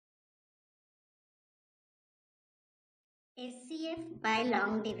HCF by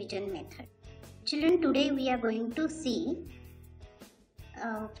long division method. Children, today we are going to see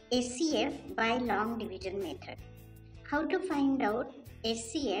HCF by long division method. How to find out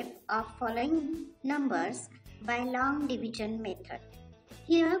HCF of following numbers by long division method.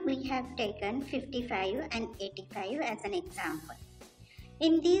 Here we have taken 55 and 85 as an example.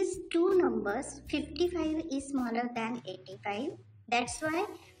 In these two numbers, 55 is smaller than 85. That's why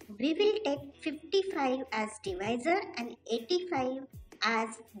we will take 55 as divisor and 85 as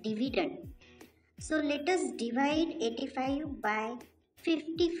dividend. So let us divide 85 by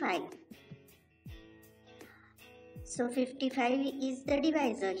 55. So 55 is the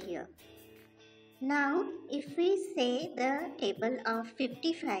divisor here. Now if we say the table of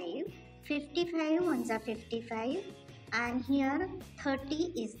 55, 55 ones are 55 and here 30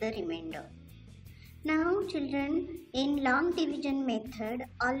 is the remainder. Now children, in long division method,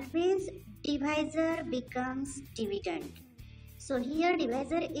 always divisor becomes dividend. So here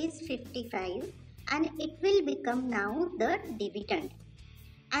divisor is 55 and it will become now the dividend.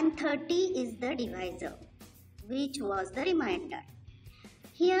 And 30 is the divisor, which was the remainder.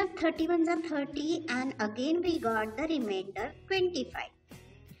 Here 31s are 30 and again we got the remainder 25.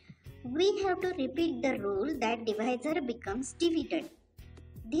 We have to repeat the rule that divisor becomes dividend.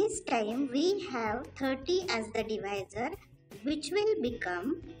 This time we have 30 as the divisor, which will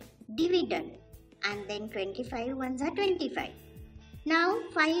become dividend, and then 25 ones are 25. Now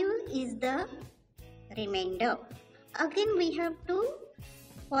 5 is the remainder. Again we have to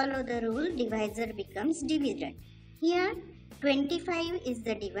follow the rule divisor becomes dividend. Here 25 is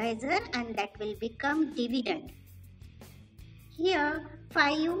the divisor and that will become dividend. Here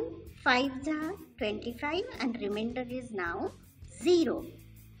 5's are 25 and remainder is now 0.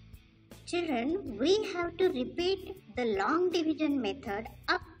 Children, we have to repeat the long division method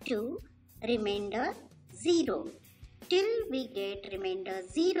up to remainder 0. Till we get remainder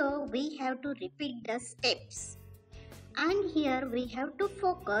 0, we have to repeat the steps. And here we have to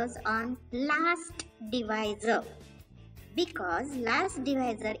focus on last divisor, because last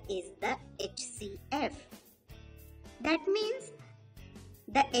divisor is the HCF. That means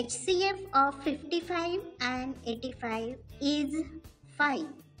the HCF of 55 and 85 is 5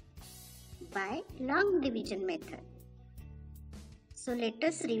 by long division method. So let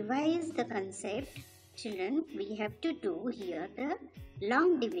us revise the concept. Children, we have to do here the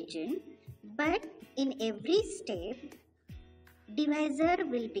long division, but in every step divisor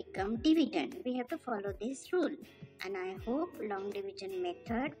will become dividend. We have to follow this rule, and I hope long division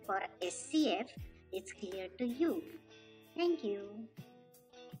method for HCF is clear to you. Thank you.